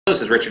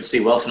This is Richard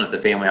C. Wilson at the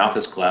Family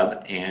Office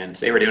Club, and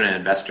today we're doing an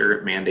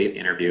investor mandate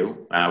interview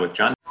with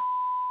John.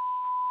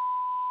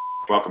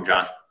 Welcome,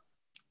 John.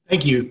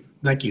 Thank you.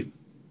 Thank you.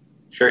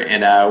 Sure.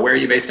 And where are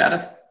you based out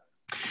of?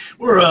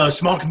 We're a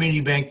small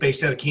community bank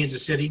based out of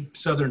Kansas City,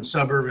 southern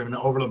suburb in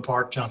Overland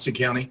Park, Johnson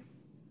County.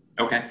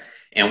 Okay.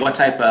 And what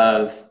type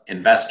of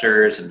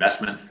investors,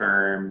 investment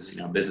firms,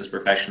 business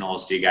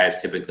professionals do you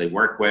guys typically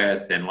work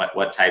with, and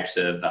what types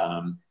of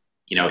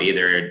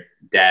either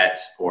debt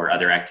or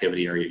other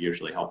activity are you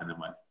usually helping them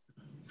with?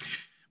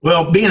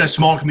 Well, being a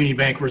small community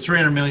bank, we're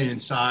 300 million in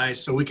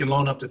size, so we can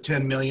loan up to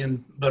 10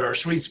 million, but our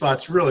sweet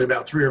spot's really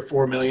about 3 or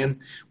 4 million.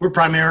 We're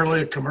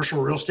primarily a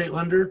commercial real estate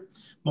lender,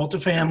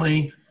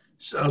 multifamily,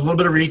 a little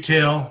bit of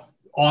retail,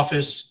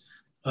 office,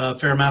 a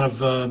fair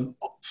amount of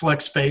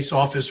flex space,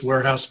 office,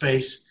 warehouse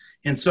space,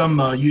 and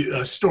some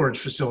storage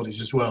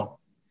facilities as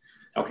well.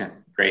 Okay,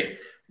 great.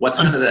 What's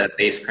some of the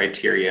base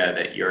criteria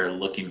that you're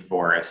looking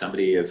for if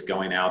somebody is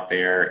going out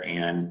there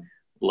and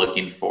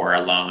looking for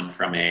a loan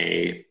from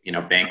a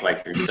bank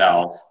like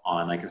yourself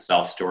on like a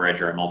self-storage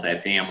or a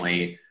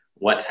multifamily?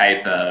 What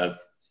type of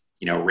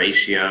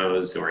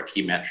ratios or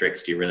key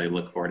metrics do you really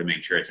look for to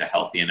make sure it's a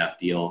healthy enough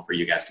deal for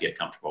you guys to get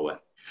comfortable with?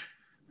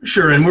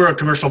 Sure, and we're a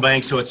commercial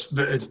bank, so it's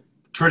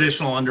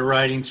traditional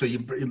underwriting. So a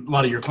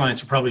lot of your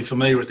clients are probably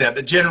familiar with that,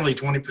 but generally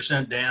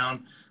 20%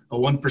 down, a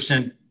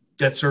 1%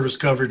 debt service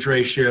coverage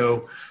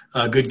ratio,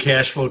 good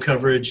cash flow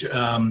coverage,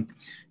 and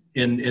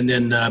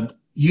then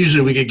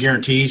usually we get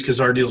guarantees because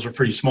our deals are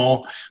pretty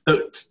small.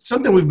 But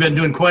something we've been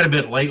doing quite a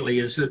bit lately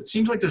is it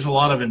seems like there's a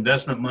lot of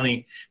investment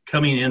money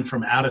coming in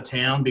from out of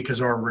town because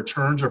our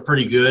returns are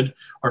pretty good.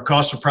 Our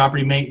cost of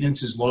property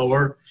maintenance is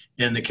lower,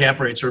 and the cap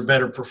rates are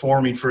better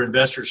performing for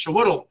investors. So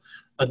what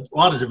a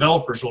lot of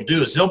developers will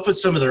do is they'll put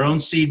some of their own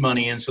seed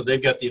money in, so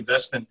they've got the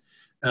investment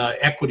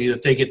equity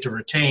that they get to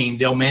retain.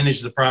 They'll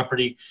manage the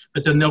property,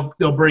 but then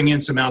they'll bring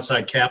in some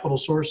outside capital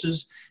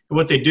sources. And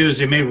what they do is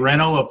they may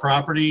renovate a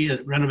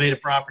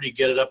property,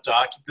 get it up to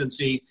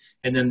occupancy,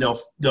 and then they'll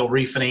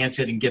refinance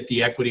it and get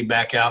the equity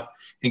back out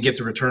and get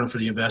the return for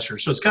the investor.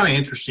 So it's kind of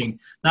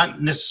interesting.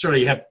 Not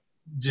necessarily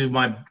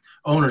my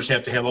owners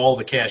have to have all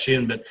the cash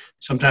in, but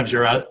sometimes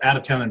you're out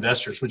of town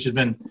investors, which has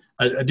been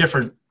a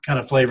different kind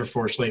of flavor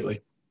for us lately.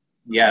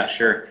 Yeah,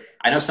 sure.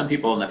 I know some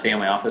people in the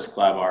Family Office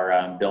Club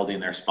are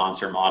building their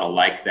sponsor model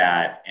like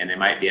that, and they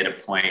might be at a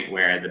point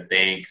where the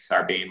banks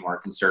are being more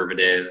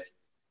conservative.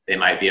 They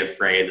might be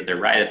afraid that they're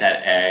right at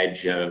that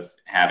edge of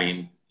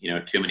having,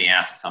 too many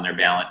assets on their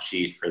balance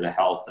sheet for the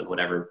health of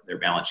whatever their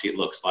balance sheet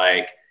looks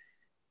like.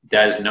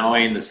 Does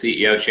knowing the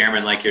CEO,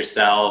 chairman like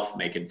yourself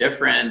make a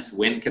difference?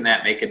 When can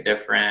that make a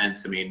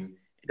difference? I mean,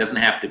 it doesn't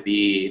have to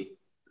be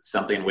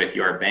something with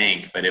your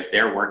bank, but if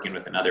they're working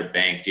with another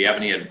bank, do you have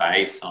any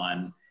advice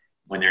on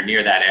when they're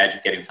near that edge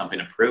of getting something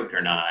approved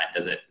or not?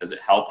 Does it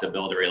help to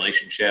build a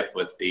relationship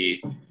with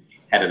the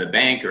head of the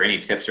bank, or any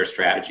tips or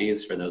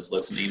strategies for those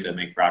listening to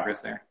make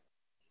progress there?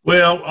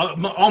 Well,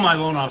 all my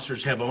loan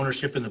officers have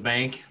ownership in the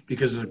bank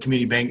because of the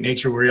community bank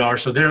nature where we are.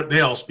 So they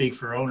all speak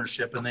for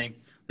ownership, and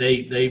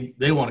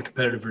they want a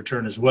competitive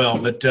return as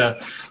well. But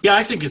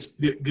I think it's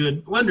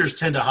good. Lenders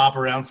tend to hop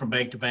around from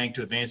bank to bank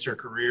to advance their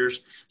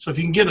careers. So if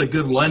you can get a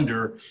good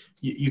lender,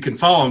 you can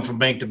follow them from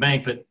bank to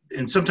bank,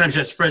 and sometimes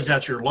that spreads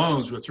out your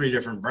loans with 3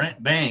 different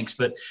banks.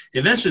 But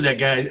eventually that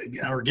guy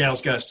or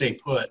gal's got to stay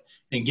put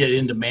and get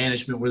into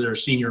management where they're a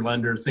senior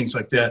lender, things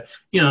like that.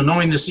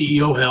 Knowing the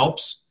CEO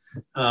helps.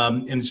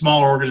 In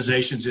smaller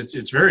organizations,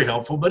 it's very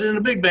helpful. But in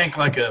a big bank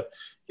like a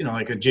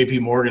JP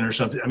Morgan or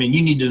something, I mean,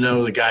 you need to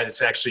know the guy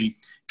that's actually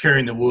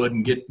carrying the wood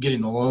and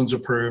getting the loans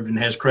approved and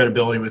has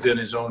credibility within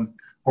his own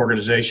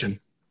organization.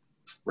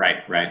 Right.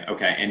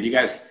 Okay. And do you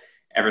guys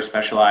ever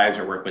specialize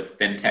or work with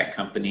fintech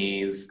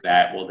companies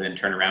that will then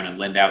turn around and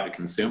lend out to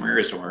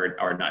consumers,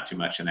 or not too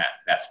much in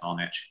that small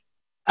niche?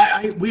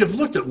 We have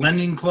looked at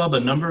Lending Club a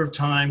number of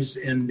times,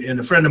 and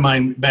a friend of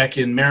mine back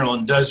in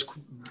Maryland does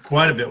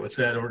quite a bit with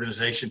that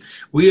organization.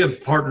 We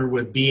have partnered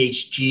with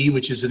BHG,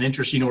 which is an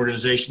interesting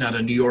organization out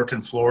of New York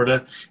and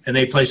Florida, and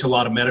they place a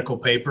lot of medical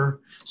paper.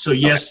 So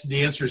yes,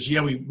 The answer is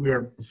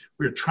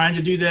we're trying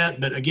to do that,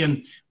 but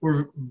again,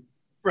 we're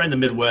right in the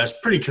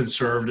Midwest, pretty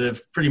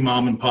conservative, pretty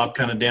mom and pop,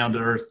 kind of down to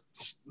earth,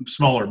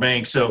 smaller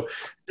banks. So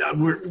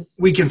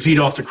we can feed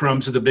off the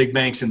crumbs of the big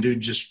banks and do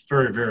just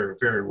very, very,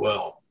 very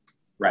well.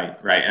 Right.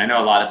 And I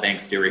know a lot of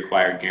banks do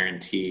require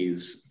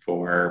guarantees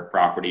for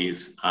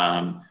properties.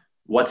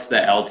 What's the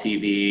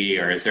LTV,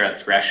 or is there a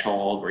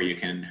threshold where you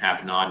can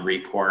have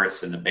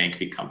non-recourse and the bank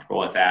be comfortable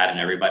with that and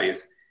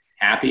everybody's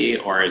happy,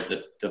 or is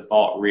the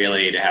default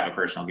really to have a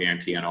personal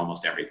guarantee on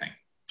almost everything?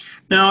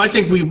 No, I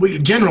think we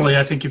generally,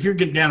 I think if you're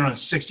getting down on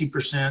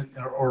 60%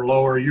 or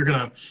lower, you're going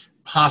to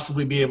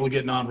possibly be able to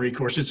get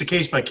non-recourse. It's a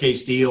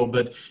case-by-case deal,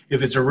 but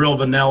if it's a real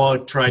vanilla,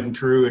 tried and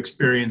true,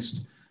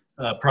 experienced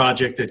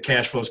project that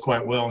cash flows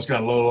quite well and it's got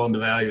a low loan to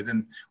value,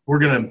 then we're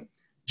going to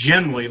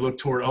generally look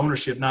toward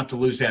ownership, not to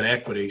lose that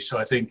equity. So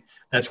I think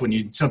that's when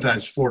you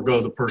sometimes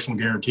forego the personal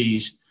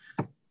guarantees.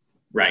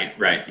 Right.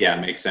 Yeah,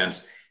 makes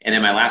sense. And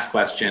then my last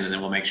question, and then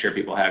we'll make sure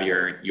people have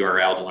your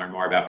URL to learn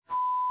more about.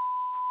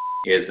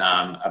 is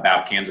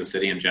about Kansas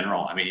City in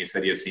general. I mean, you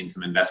said you've seen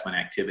some investment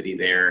activity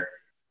there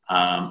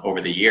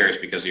over the years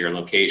because of your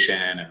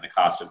location and the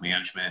cost of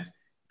management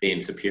being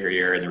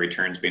superior and the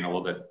returns being a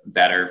little bit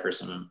better for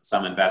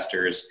some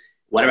investors.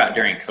 What about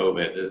during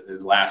COVID,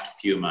 the last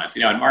few months?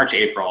 In March,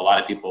 April, a lot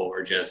of people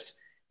were just,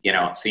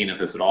 seeing if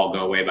this would all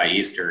go away by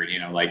Easter,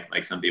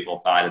 like some people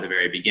thought at the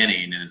very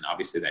beginning. And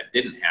obviously that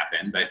didn't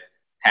happen. But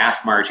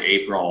past March,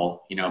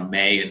 April,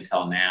 May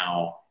until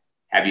now,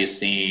 have you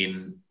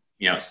seen,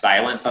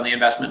 silence on the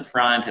investment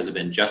front? Has it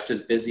been just as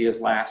busy as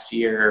last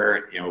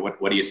year?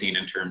 What are you seeing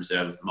in terms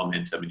of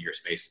momentum in your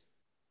space?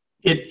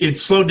 It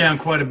slowed down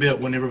quite a bit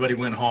when everybody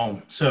went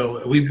home.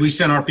 So we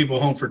sent our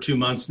people home for 2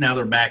 months. Now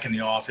they're back in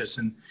the office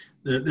and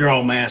they're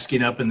all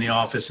masking up in the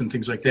office and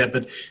things like that.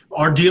 But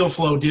our deal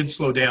flow did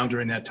slow down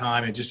during that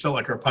time. It just felt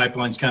like our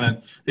pipelines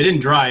they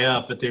didn't dry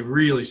up, but they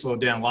really slowed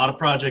down. A lot of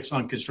projects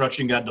on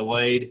construction got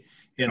delayed.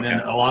 And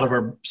then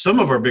some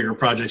of our bigger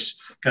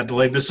projects got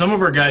delayed, but some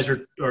of our guys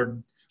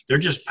they're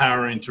just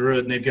powering through it.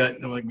 And they've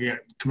got a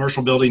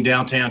commercial building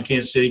downtown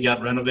Kansas City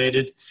got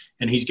renovated,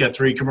 and he's got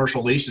 3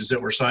 commercial leases that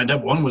were signed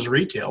up. One was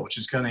retail, which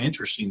is kind of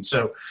interesting.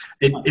 So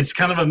it's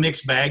kind of a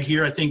mixed bag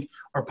here. I think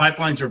our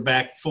pipelines are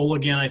back full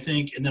again, I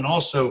think. And then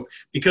also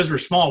because we're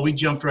small, we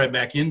jumped right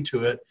back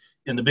into it.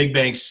 And the big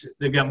banks,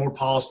 they've got more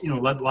policy. A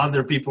lot of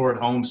their people are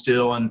at home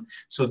still. And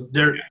so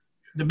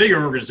the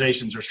bigger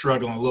organizations are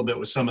struggling a little bit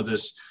with some of the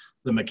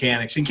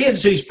mechanics. And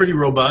Kansas City's pretty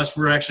robust.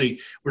 We're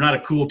not a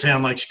cool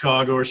town like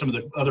Chicago or some of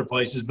the other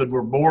places, but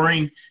we're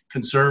boring,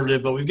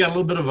 conservative, but we've got a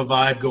little bit of a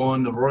vibe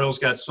going. The Royals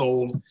got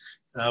sold.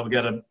 We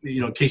got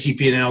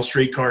KCP&L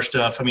streetcar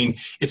stuff. I mean,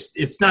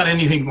 it's not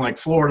anything like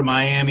Florida,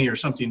 Miami or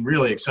something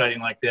really exciting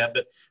like that,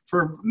 but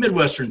for a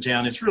Midwestern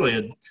town, it's really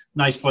a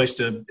nice place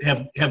to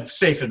have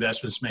safe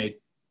investments made.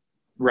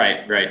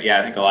 Right. Yeah,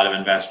 I think a lot of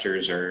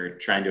investors are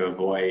trying to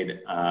avoid,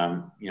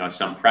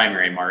 some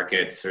primary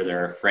markets, or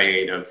they're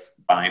afraid of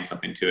buying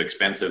something too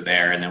expensive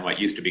there. And then what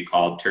used to be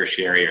called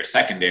tertiary or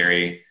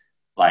secondary,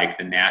 like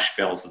the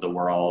Nashvilles of the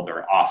world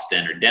or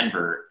Austin or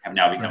Denver, have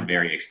now become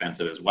very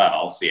expensive as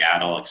well,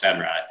 Seattle, et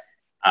cetera.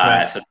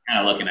 So kind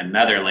of looking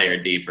another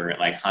layer deeper at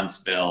like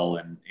Huntsville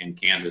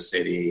and Kansas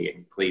City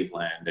and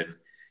Cleveland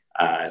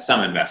and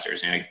some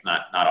investors,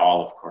 not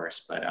all, of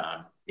course, but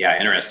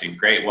interesting.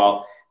 Great.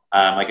 Well,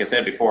 like I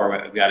said before,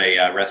 we've got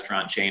a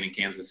restaurant chain in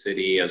Kansas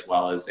City, as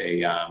well as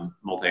a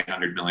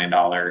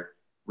multi-$100-million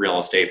real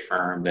estate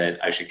firm that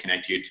I should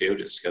connect you to,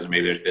 just because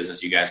maybe there's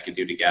business you guys could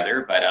do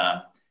together. But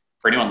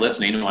for anyone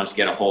listening who wants to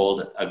get a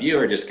hold of you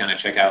or just kind of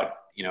check out,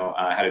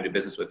 how to do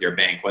business with your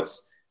bank,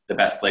 what's the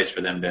best place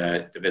for them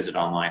to visit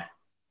online?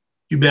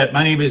 You bet.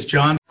 My name is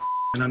John,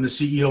 and I'm the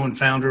CEO and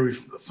founder. We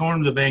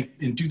formed the bank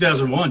in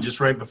 2001, just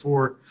right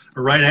before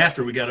or right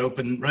after we got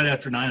open, right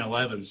after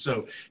 9/11.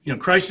 So,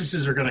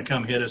 crises are going to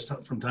come hit us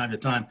from time to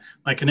time.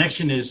 My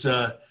connection is,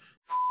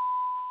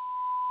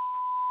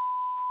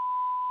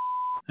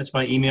 that's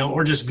my email,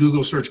 or just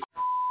Google search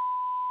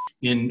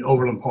in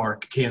Overland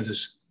Park,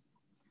 Kansas.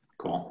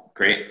 Cool.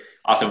 Great.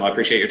 Awesome. Well, I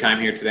appreciate your time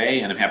here today,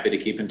 and I'm happy to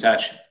keep in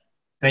touch.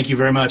 Thank you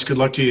very much. Good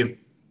luck to you.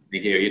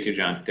 Thank you. You too,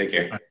 John. Take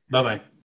care. Bye-bye.